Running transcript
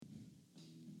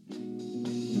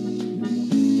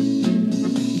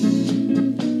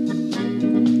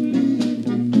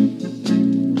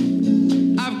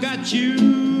got you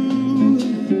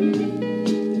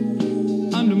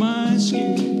under my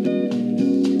skin.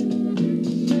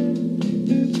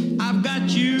 I've got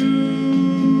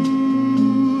you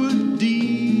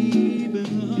deep in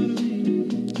the heart of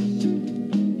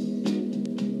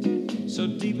me. So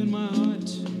deep in my heart.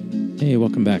 Hey,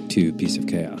 welcome back to Piece of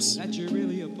Chaos. That you're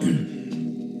really a part of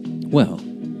me. Well,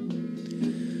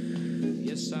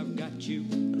 Yes, I've got you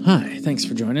hi, thanks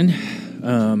for joining.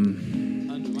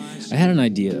 under my I skin. had an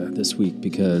idea this week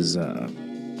because,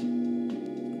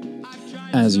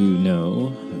 as you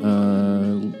know,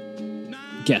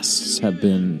 guests have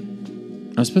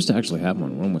been... I was supposed to actually have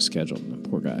one. One was scheduled, and the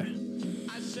poor guy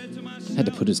had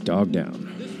to put his dog down.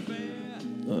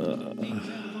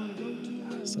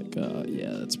 It's like,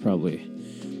 yeah, that's probably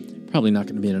not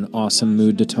going to be in an awesome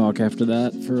mood to talk after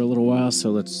that for a little while,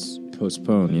 so let's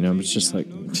postpone, you know? It's just like,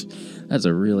 that's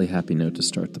a really happy note to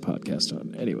start the podcast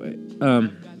on.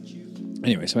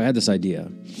 Anyway, so I had this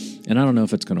idea, and I don't know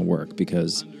if it's going to work,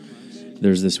 because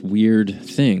there's this weird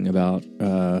thing about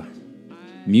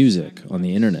music on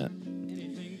the internet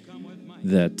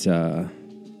that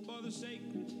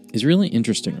is really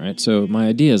interesting, right? So my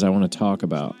idea is I want to talk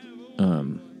about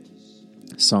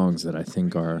songs that I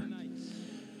think are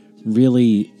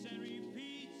really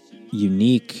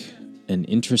unique and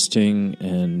interesting,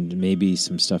 and maybe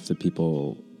some stuff that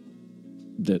people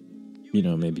that, you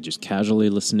know, maybe just casually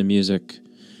listen to music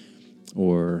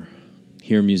or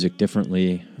hear music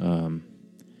differently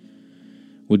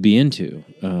would be into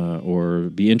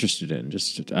or be interested in.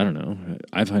 Just, I don't know.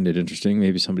 I find it interesting.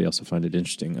 Maybe somebody else will find it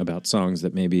interesting about songs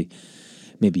that maybe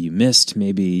you missed,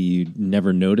 maybe you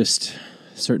never noticed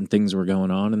certain things were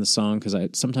going on in the song, because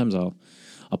sometimes I'll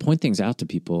point things out to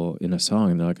people in a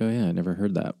song, and they're like, "Oh yeah, I never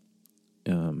heard that."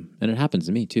 And it happens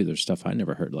to me too. There's stuff I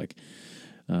never heard. Like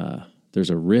there's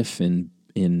a riff in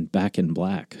Back in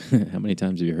Black. How many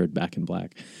times have you heard Back in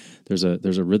Black? There's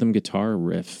a rhythm guitar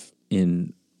riff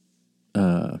in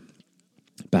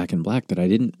Back in Black that I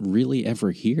didn't really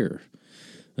ever hear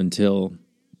until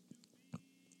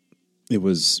it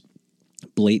was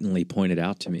blatantly pointed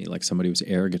out to me, like somebody was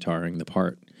air guitaring the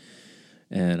part,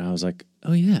 and I was like,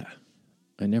 "Oh yeah,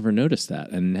 I never noticed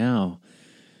that." And now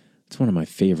it's one of my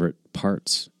favorite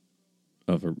parts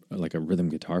of a rhythm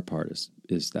guitar part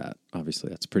is that. Obviously,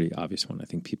 that's a pretty obvious one. I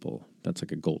think that's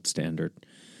like a gold standard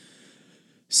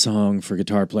song for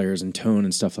guitar players and tone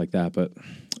and stuff like that. But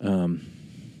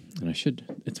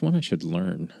it's one I should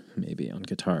learn maybe on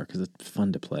guitar, because it's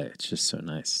fun to play. It's just so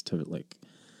nice to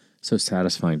so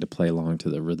satisfying to play along to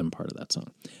the rhythm part of that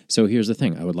song. So here's the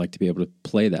thing. I would like to be able to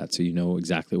play that so you know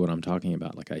exactly what I'm talking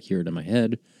about. Like, I hear it in my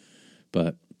head,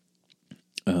 but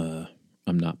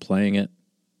I'm not playing it.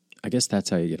 I guess that's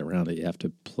how you get around it. You have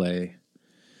to play.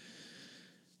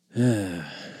 I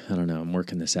don't know. I'm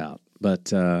working this out.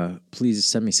 But please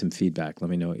send me some feedback. Let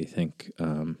me know what you think.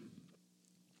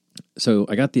 So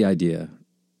I got the idea.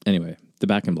 Anyway, the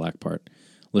Back in Black part.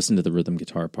 Listen to the rhythm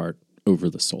guitar part over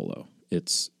the solo.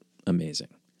 It's amazing.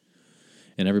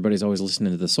 And everybody's always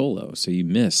listening to the solo, so you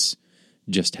miss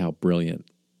just how brilliant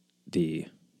the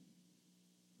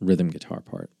rhythm guitar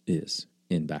part is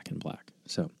in Back in Black.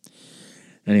 So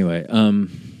anyway,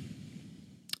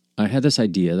 I had this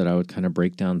idea that I would kind of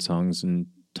break down songs and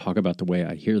talk about the way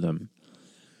I hear them,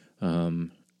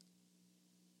 and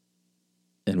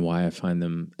why I find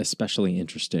them especially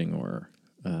interesting, or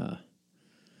I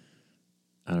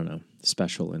don't know,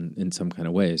 special in some kind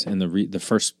of ways. And the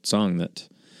first song that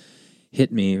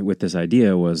hit me with this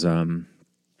idea was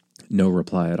No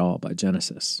Reply at All by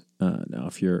Genesis. Now,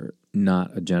 if you're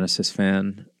not a Genesis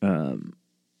fan,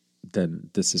 then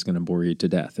this is going to bore you to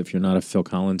death. If you're not a Phil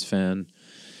Collins fan,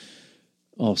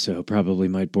 also probably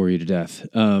might bore you to death.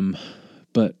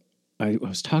 But I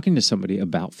was talking to somebody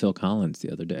about Phil Collins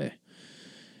the other day,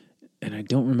 and I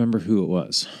don't remember who it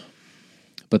was,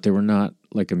 but they were not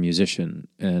like a musician,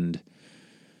 and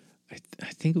I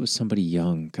think it was somebody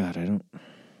young. God,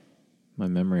 my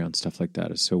memory on stuff like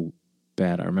that is so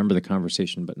bad. I remember the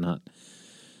conversation, but not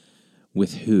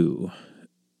with who.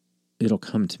 It'll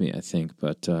come to me, I think,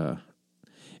 but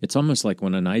it's almost like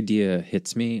when an idea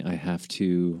hits me, I have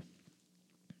to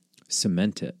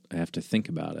cement it. I have to think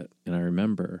about it. And I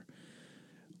remember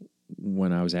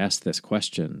when I was asked this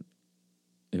question,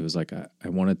 it was like I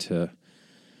wanted to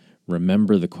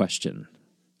remember the question,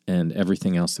 and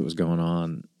everything else that was going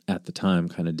on at the time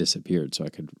kind of disappeared, so I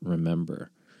could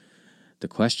remember the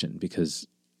question, because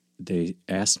they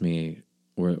asked me,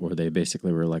 or they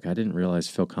basically were like, I didn't realize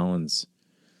Phil Collins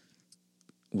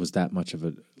was that much of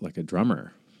a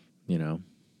drummer, you know?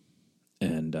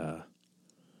 And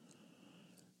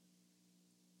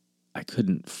I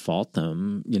couldn't fault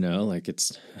them, like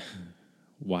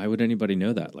why would anybody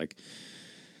know that? Like,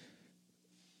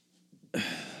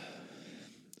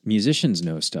 musicians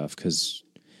know stuff because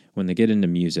when they get into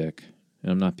music,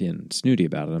 and I'm not being snooty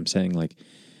about it, I'm saying like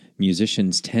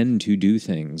musicians tend to do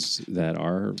things that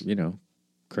are,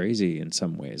 crazy in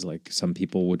some ways. Like some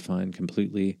people would find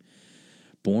completely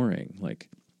boring, like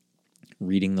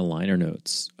reading the liner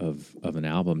notes of an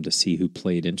album to see who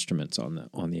played instruments on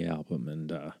the album.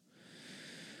 And,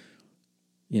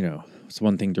 it's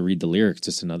one thing to read the lyrics,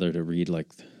 just another to read like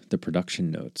the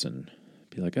production notes and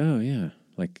be like, oh yeah,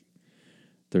 like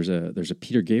there's a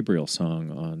Peter Gabriel song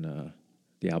on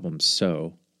the album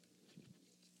So.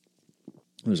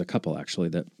 There's a couple actually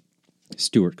that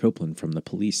Stuart Copeland from The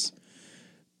Police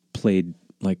played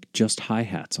like just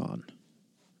hi-hats on.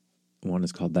 One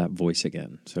is called That Voice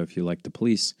Again. So if you like The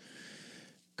Police,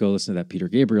 go listen to that Peter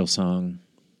Gabriel song.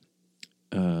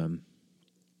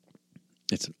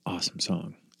 It's an awesome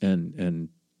song. And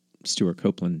Stuart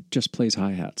Copeland just plays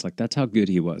hi-hats. Like that's how good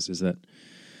he was, is that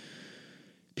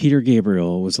Peter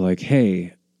Gabriel was like,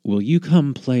 hey, will you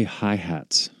come play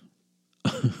hi-hats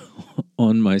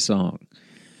on my song?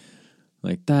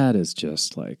 Like that is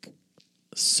just like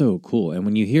so cool. And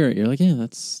when you hear it, you're like, yeah,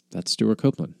 that's Stuart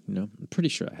Copeland. I'm pretty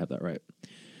sure I have that right.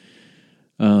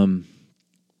 I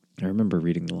remember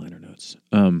reading the liner notes.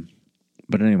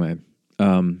 But anyway,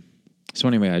 so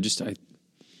anyway,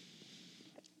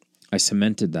 I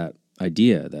cemented that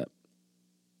idea that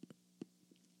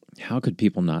how could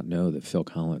people not know that Phil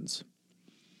Collins,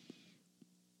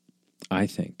 I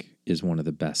think, is one of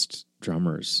the best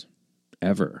drummers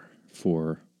ever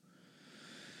for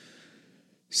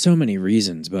so many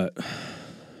reasons, but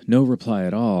No Reply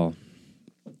at All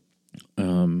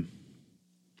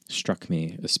struck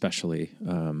me especially.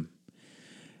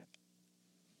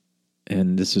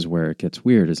 And this is where it gets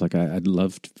weird, is like I'd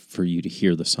love for you to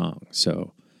hear the song.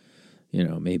 So,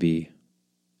 maybe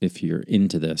if you're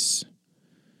into this,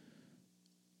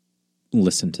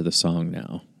 listen to the song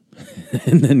now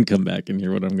and then come back and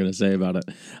hear what I'm going to say about it.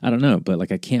 I don't know, but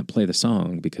like I can't play the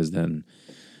song because then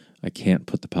I can't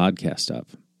put the podcast up.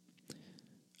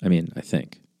 I mean, I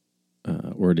think,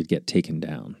 or it'd get taken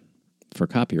down for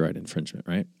copyright infringement,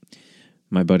 right?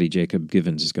 My buddy Jacob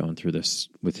Givens is going through this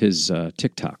with his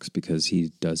TikToks because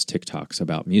he does TikToks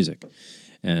about music,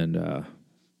 and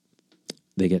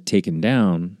they get taken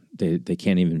down. They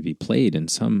can't even be played in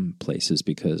some places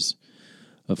because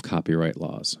of copyright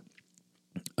laws.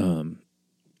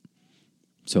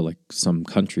 So like some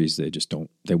countries, they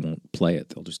won't play it.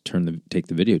 They'll just take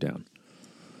the video down.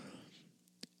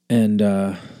 And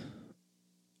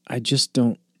I just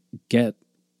don't get,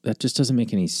 that just doesn't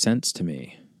make any sense to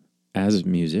me as a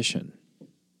musician.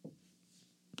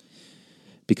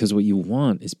 Because what you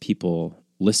want is people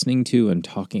listening to and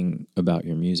talking about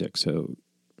your music. So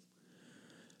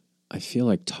I feel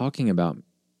like talking about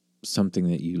something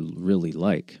that you really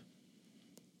like,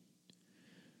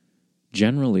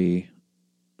 generally,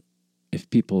 if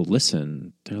people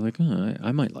listen, they're like, oh,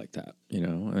 I might like that,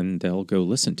 and they'll go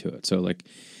listen to it. So like,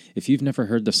 if you've never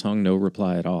heard the song No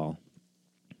Reply at All,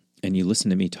 and you listen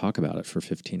to me talk about it for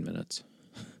 15 minutes,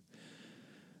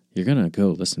 you're going to go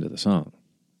listen to the song.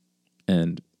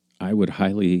 And I would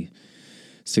highly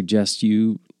suggest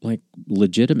you like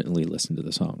legitimately listen to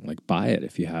the song, like buy it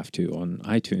if you have to on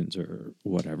iTunes or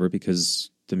whatever, because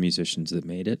the musicians that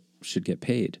made it should get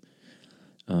paid.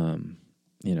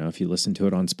 If you listen to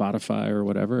it on Spotify or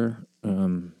whatever,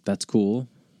 that's cool.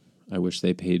 I wish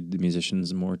they paid the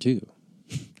musicians more too.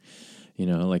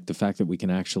 Like the fact that we can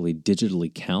actually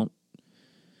digitally count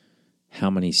how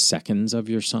many seconds of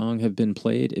your song have been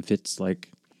played. If it's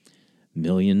like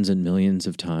millions and millions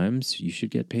of times, you should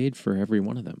get paid for every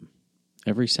one of them,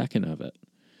 every second of it.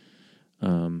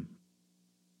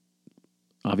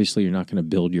 Obviously, you're not going to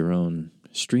build your own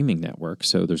streaming network,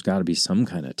 so there's got to be some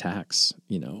kind of tax,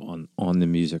 on the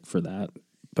music for that.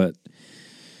 But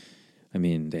I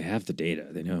mean, they have the data;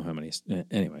 they know how many.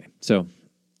 Anyway, so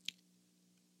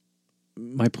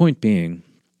my point being,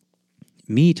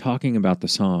 me talking about the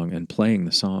song and playing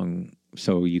the song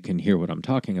so you can hear what I'm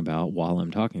talking about while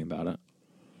I'm talking about it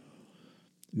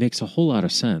makes a whole lot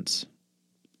of sense,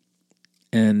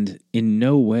 and in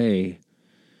no way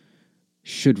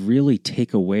should really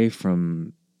take away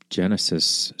from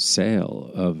Genesis'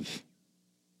 sale of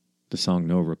the song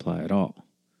No Reply at All.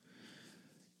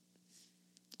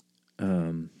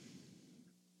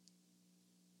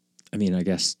 I mean, I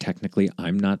guess technically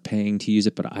I'm not paying to use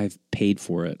it, but I've paid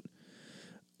for it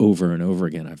over and over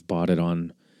again. I've bought it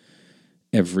on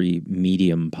every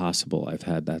medium possible. I've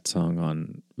had that song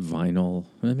on vinyl.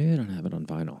 Well, maybe I don't have it on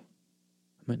vinyl.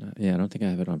 Might not. Yeah, I don't think I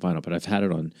have it on vinyl, but I've had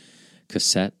it on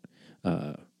cassette.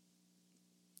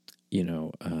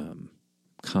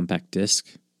 Compact disc.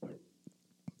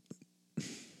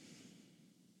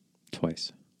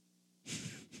 Twice.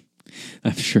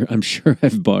 I'm sure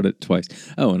I've bought it twice.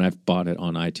 Oh, and I've bought it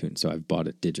on iTunes, so I've bought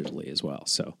it digitally as well.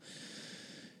 So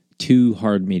 2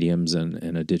 hard mediums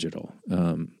and a digital.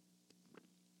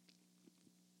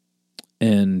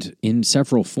 And in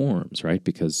several forms, right?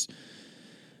 Because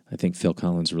I think Phil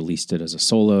Collins released it as a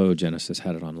solo. Genesis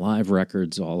had it on live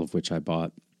records, all of which I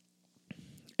bought.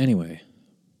 Anyway,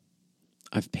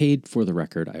 I've paid for the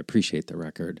record. I appreciate the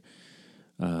record.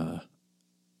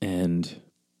 And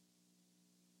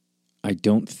I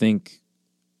don't think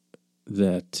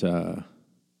that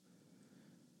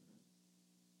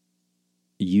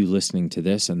you listening to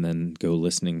this and then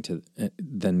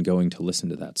going to listen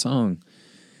to that song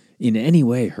in any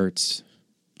way hurts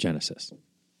Genesis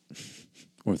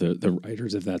or the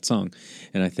writers of that song.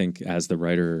 And I think as the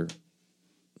writer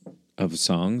of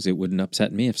songs, it wouldn't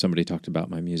upset me if somebody talked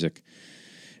about my music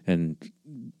and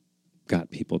got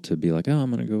people to be like, "Oh,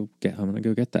 I'm gonna go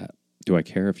get that." Do I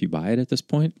care if you buy it at this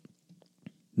point?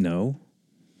 No,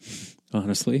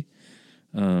 honestly.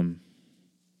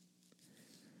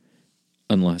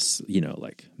 Unless,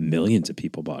 like millions of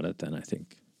people bought it, then I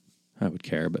think I would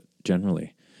care. But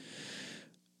generally,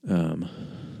 I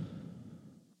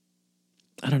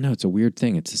don't know. It's a weird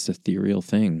thing. It's this ethereal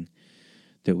thing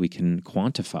that we can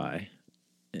quantify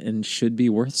and should be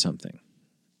worth something.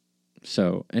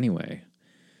 So anyway,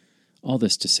 all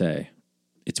this to say,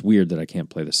 it's weird that I can't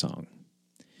play the song.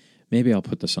 Maybe I'll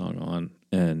put the song on,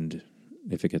 and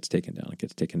if it gets taken down, it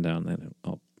gets taken down, then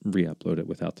I'll re-upload it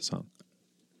without the song.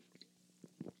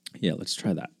 Yeah, let's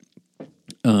try that.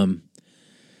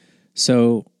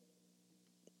 So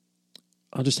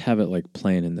I'll just have it like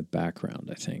playing in the background,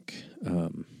 I think.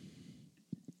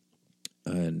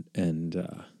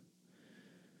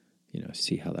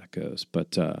 See how that goes.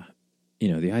 But,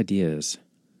 the idea is,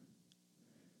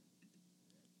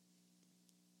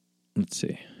 let's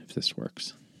see if this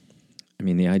works. I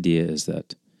mean, the idea is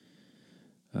that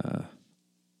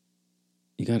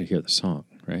you got to hear the song,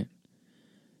 right?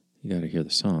 You got to hear the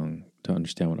song to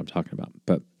understand what I'm talking about.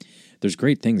 But there's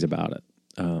great things about it.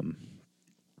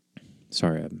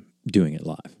 Sorry, I'm doing it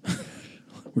live.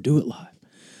 We're doing it live.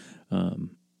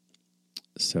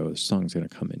 So the song's going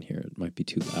to come in here. It might be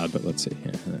too loud, but let's see.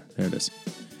 Yeah, there it is.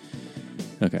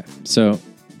 Okay, so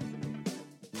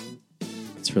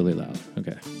it's really loud.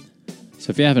 Okay.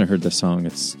 So if you haven't heard this song,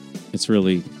 it's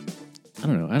really, I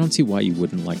don't know. I don't see why you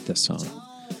wouldn't like this song.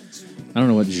 I don't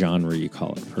know what genre you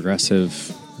call it.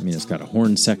 Progressive. I mean, it's got a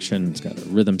horn section. It's got a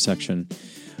rhythm section.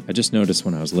 I just noticed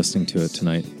when I was listening to it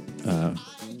tonight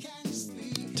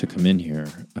to come in here,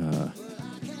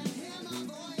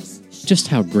 just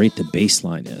how great the bass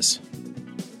line is.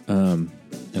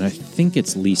 And I think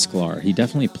it's Lee Sklar. He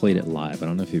definitely played it live. I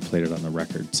don't know if he played it on the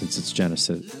record. Since it's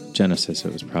Genesis,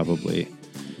 it was probably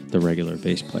the regular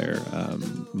bass player,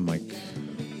 Mike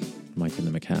and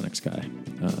the Mechanics guy.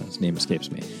 His name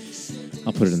escapes me.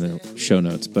 I'll put it in the show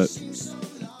notes. But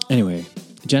anyway,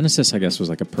 Genesis, I guess, was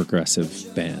like a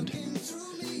progressive band.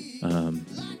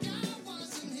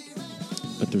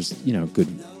 But there's,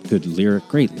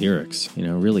 great lyrics,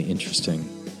 really interesting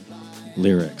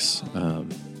lyrics.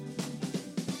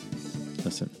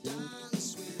 Listen.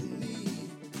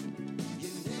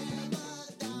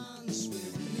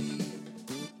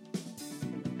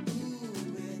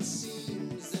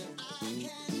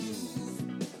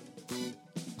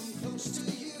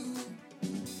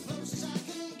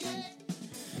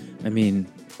 I mean,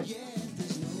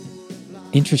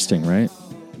 interesting, right?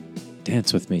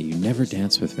 Dance with me. You never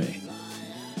dance with me.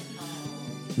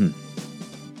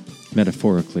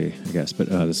 Metaphorically, I guess. But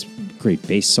this great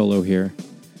bass solo here.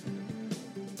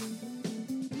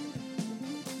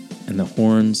 And the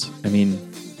horns. I mean,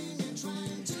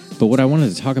 but what I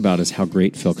wanted to talk about is how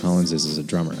great Phil Collins is as a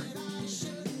drummer.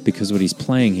 Because what he's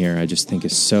playing here, I just think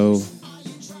is so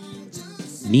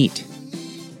neat.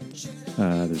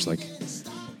 There's like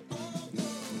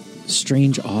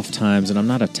strange off times, and I'm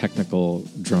not a technical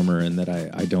drummer in that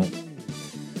I don't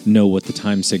know what the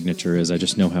time signature is. I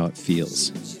just know how it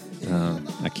feels.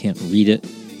 I can't read it,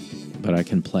 but I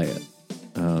can play it.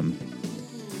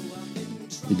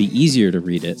 It'd be easier to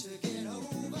read it.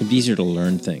 It'd be easier to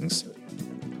learn things.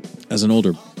 As an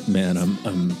older man,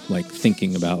 I'm like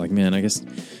thinking about like, man, I guess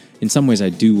in some ways I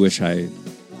do wish I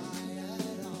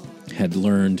had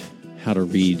learned how to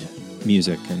read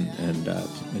music and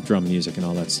drum music and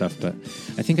all that stuff, but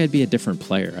I think I'd be a different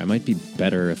player. I might be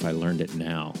better if I learned it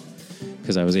now,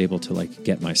 because I was able to like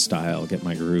get my style, get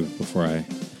my groove before I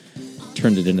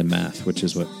turned it into math, which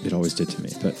is what it always did to me.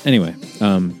 But anyway,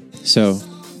 so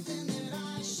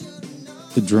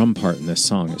the drum part in this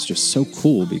song is just so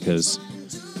cool because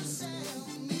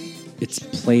it's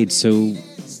played so,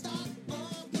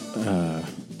 I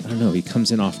don't know, he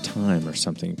comes in off time or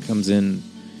something. He comes in.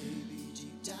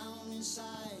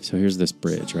 So here's this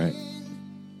bridge, right?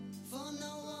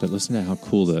 But listen to how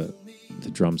cool the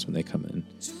drums when they come in.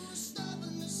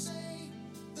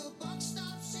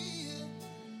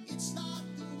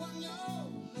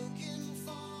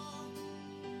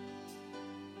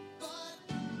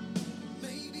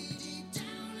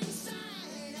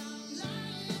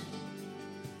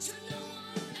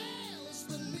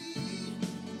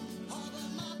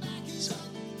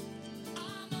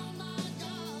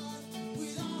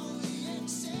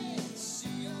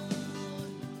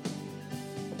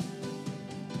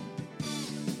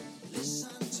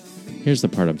 Here's the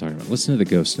part I'm talking about. Listen to the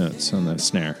ghost notes on the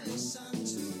snare.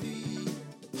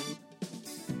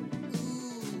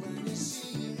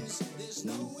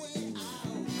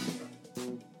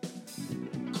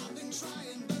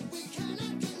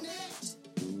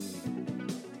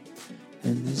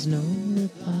 And there's no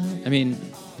reply. I mean,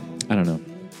 I don't know.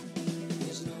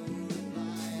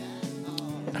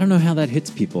 I don't know how that hits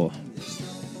people.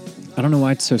 I don't know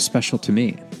why it's so special to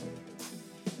me.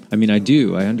 I mean, I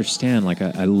do. I understand. Like,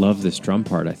 I love this drum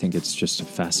part. I think it's just a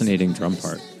fascinating drum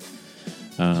part.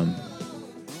 And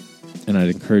I'd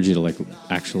encourage you to, like,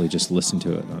 actually just listen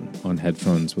to it on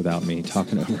headphones without me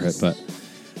talking over it. But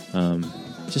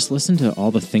just listen to all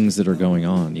the things that are going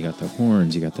on. You got the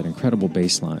horns. You got that incredible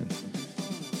bass line.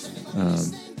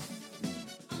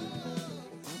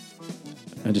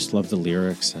 I just love the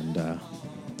lyrics, and I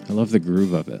love the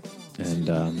groove of it. And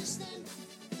I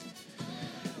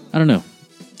don't know.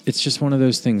 It's just one of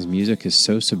those things. Music is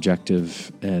so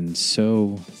subjective and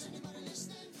so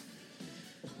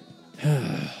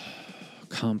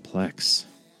complex.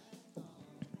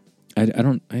 I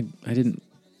didn't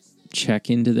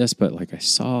check into this, but like I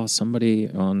saw somebody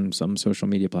on some social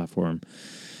media platform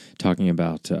talking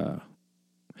about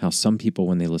how some people,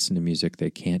 when they listen to music,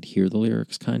 they can't hear the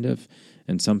lyrics, kind of,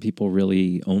 and some people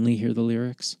really only hear the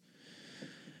lyrics.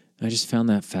 I just found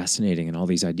that fascinating, and all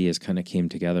these ideas kind of came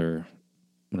together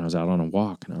when I was out on a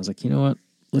walk, and I was like, you know what?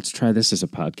 Let's try this as a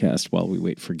podcast while we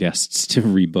wait for guests to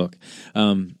rebook.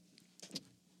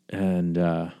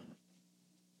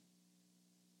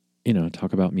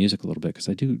 Talk about music a little bit, because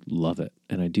I do love it,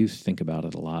 and I do think about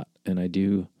it a lot, and I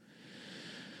do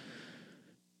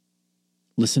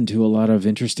listen to a lot of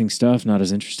interesting stuff, not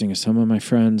as interesting as some of my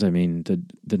friends. I mean,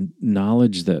 the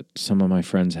knowledge that some of my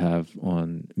friends have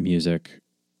on music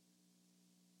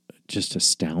just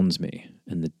astounds me,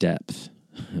 and the depth.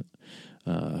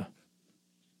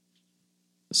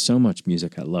 So much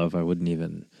music I love I wouldn't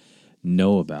even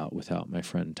know about without my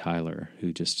friend Tyler,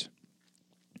 who just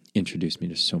introduced me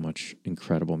to so much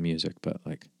incredible music. But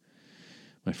like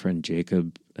my friend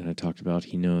Jacob that I talked about,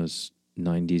 he knows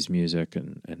 90s music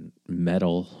and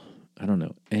metal. I don't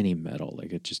know any metal.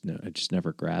 Like it just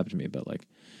never grabbed me. But like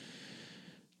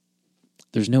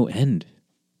there's no end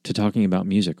to talking about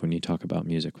music when you talk about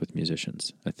music with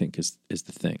musicians, I think is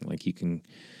the thing. Like you can,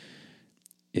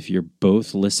 if you're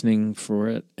both listening for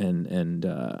it and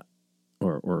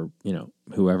or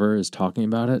whoever is talking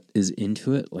about it is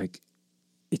into it, like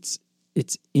it's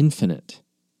infinite.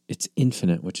 It's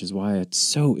infinite, which is why it's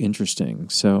so interesting.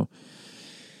 So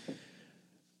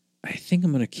I think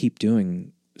I'm going to keep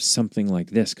doing something like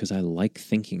this because I like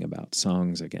thinking about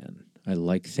songs again. I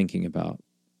like thinking about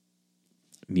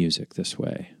music this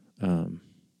way.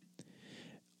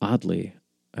 Oddly,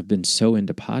 I've been so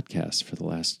into podcasts for the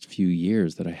last few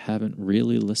years that I haven't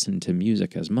really listened to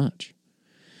music as much.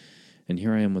 And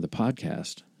here I am with a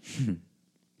podcast,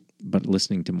 but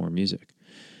listening to more music.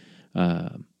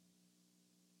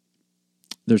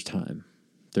 There's time.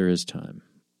 There is time.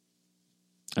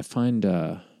 I find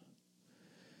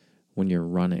when you're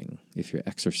running, if you're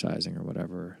exercising or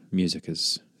whatever, music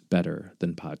is better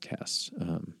than podcasts.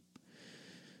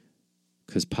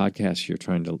 Because podcasts, you're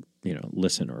trying to,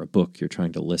 listen, or a book, you're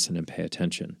trying to listen and pay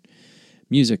attention.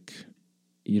 Music,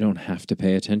 you don't have to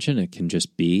pay attention. It can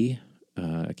just be.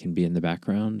 It can be in the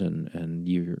background, and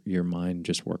your mind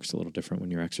just works a little different when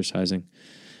you're exercising,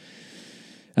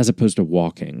 as opposed to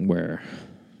walking, where,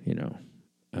 I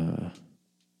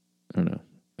don't know.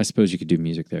 I suppose you could do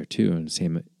music there too, and the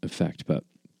same effect. But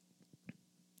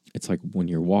it's like when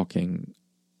you're walking,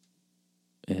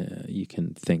 you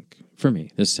can think. For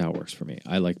me, this is how it works for me.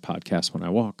 I like podcasts when I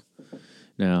walk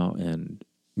now, and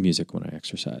music when I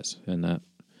exercise, and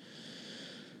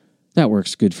that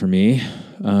works good for me.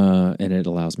 And it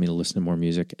allows me to listen to more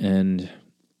music. And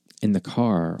in the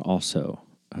car also,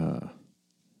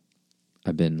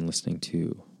 I've been listening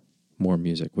to more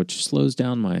music, which slows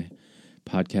down my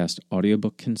podcast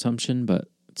audiobook consumption, but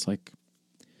it's like,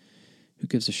 who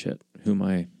gives a shit? Who am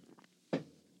I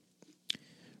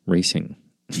racing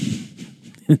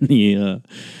in the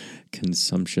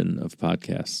consumption of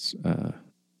podcasts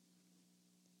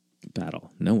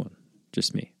battle? No one,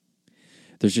 just me.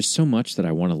 There's just so much that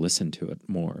I want to listen to it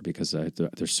more because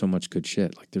there's so much good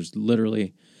shit. Like, there's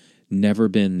literally never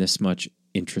been this much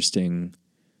interesting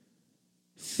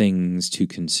things to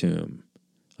consume.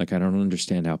 Like, I don't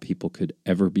understand how people could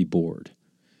ever be bored.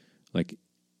 Like,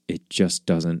 it just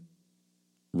doesn't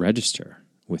register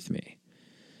with me.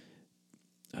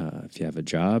 If you have a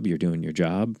job, you're doing your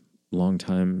job. Long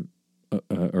time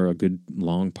or a good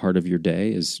long part of your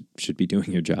day should be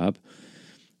doing your job.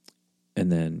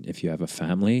 And then if you have a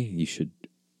family, you should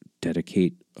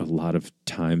dedicate a lot of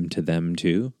time to them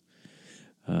too.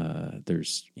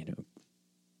 There's,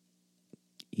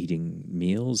 eating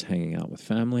meals, hanging out with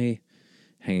family,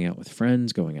 hanging out with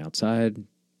friends, going outside,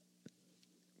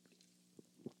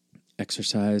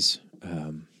 exercise,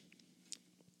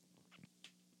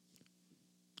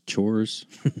 chores,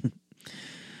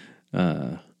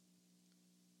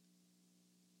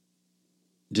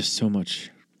 just so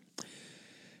much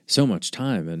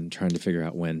time, and trying to figure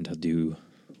out when to do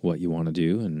what you want to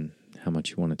do and how much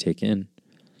you want to take in.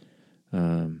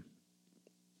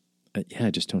 I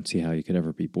just don't see how you could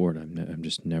ever be bored. I'm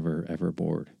just never, ever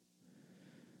bored.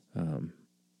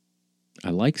 I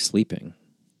like sleeping.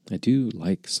 I do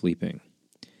like sleeping.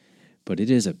 But it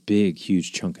is a big,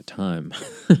 huge chunk of time.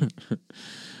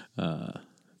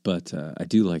 But I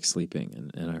do like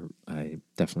sleeping, and I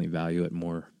definitely value it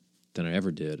more than I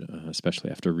ever did,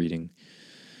 especially after reading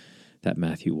that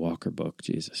Matthew Walker book.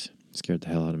 Jesus, scared the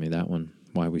hell out of me, that one,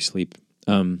 Why We Sleep.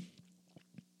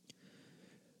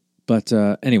 But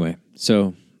anyway,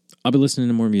 so I'll be listening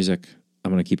to more music.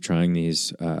 I'm going to keep trying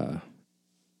these. I'm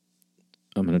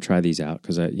going to try these out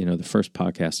because the first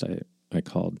podcast I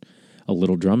called A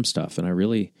Little Drum Stuff, and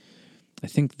I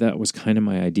think that was kind of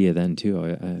my idea then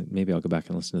too. Maybe I'll go back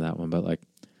and listen to that one, but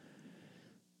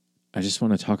I just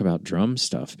want to talk about drum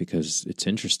stuff because it's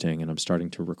interesting, and I'm starting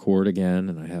to record again,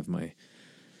 and I have my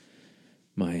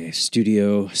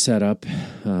studio set up,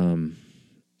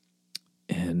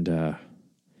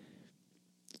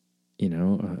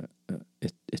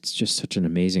 it's just such an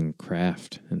amazing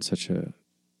craft and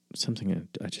something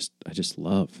I just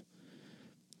love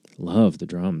the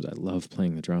drums. I love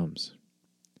playing the drums.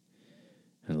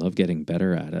 I love getting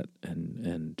better at it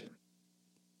and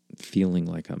feeling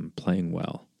like I'm playing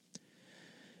well.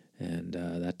 And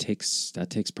that takes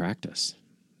practice.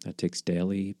 That takes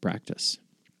daily practice.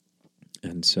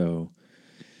 And so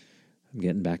I'm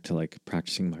getting back to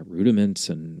practicing my rudiments,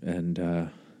 and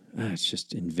it's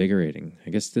just invigorating. I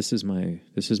guess this is my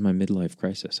midlife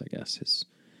crisis, I guess, is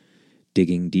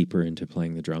digging deeper into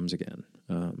playing the drums again,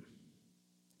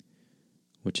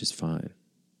 which is fine,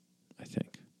 I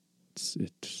think. It's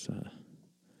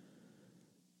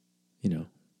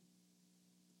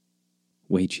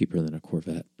way cheaper than a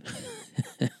Corvette.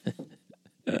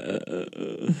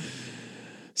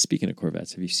 Speaking of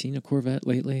Corvettes, have you seen a Corvette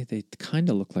lately? They kind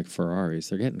of look like Ferraris.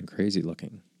 They're getting crazy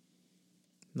looking.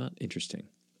 Not interesting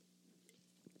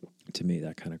to me,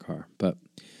 that kind of car. But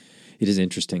it is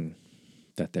interesting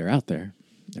that they're out there,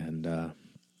 and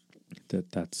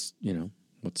that's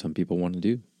what some people want to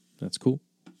do. That's cool.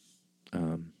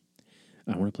 I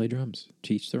want to play drums.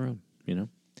 To each their own,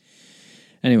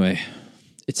 Anyway,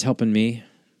 it's helping me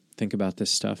think about this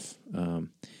stuff. I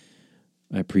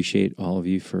appreciate all of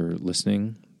you for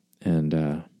listening, and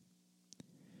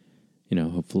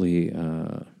hopefully,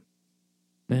 I'll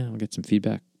get some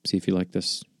feedback. See if you like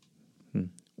this,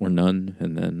 or none,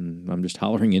 and then I'm just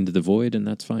hollering into the void, and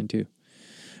that's fine too.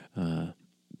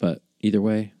 But either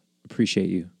way, appreciate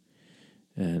you,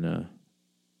 and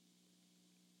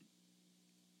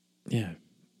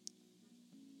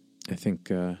I think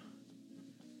it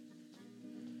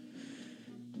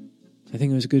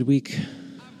was a good week,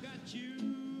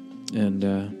 and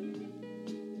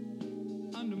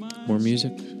more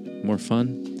music, more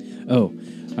fun. Oh,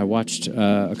 I watched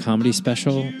a comedy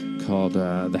special called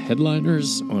The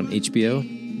Headliners on HBO,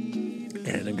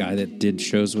 and a guy that did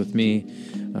shows with me,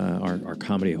 our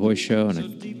Comedy Ahoy show, and I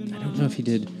don't know if he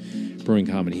did Brewing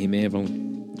Comedy. He may have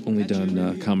only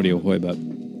done Comedy Ahoy, but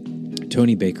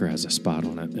Tony Baker has a spot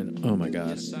on it, and oh my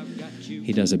God,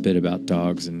 he does a bit about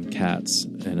dogs and cats,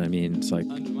 and I mean, it's like,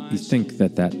 you think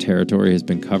that territory has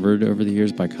been covered over the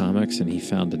years by comics, and he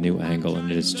found a new angle,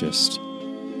 and it is just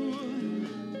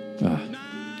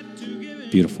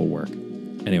beautiful work.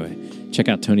 Anyway, check check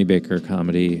out Tony Baker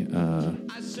Comedy.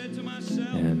 I said to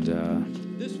myself, And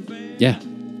this fair yeah,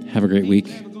 have a great week.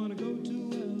 never gonna go too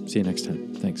well. See you next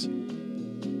time. Thanks.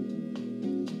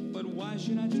 But why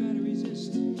should I try to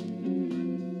resist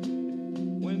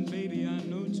when, baby, I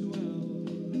know too well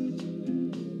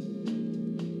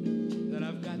that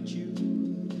I've got you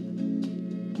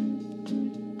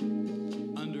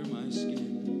under my skin.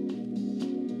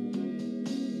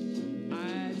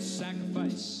 I'd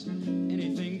sacrifice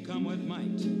anything come what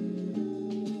might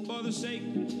for the sake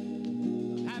of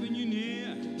having you near,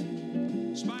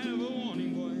 in spite of a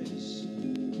warning voice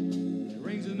that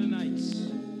rings in the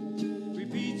nights,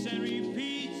 repeats and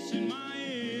repeats in my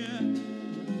ear.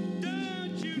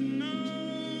 Don't you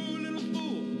know, little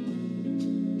fool,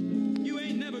 you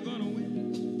ain't never gonna win.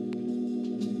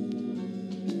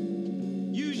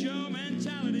 Use your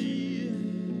mentality.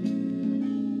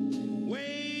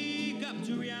 Wake up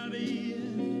to reality.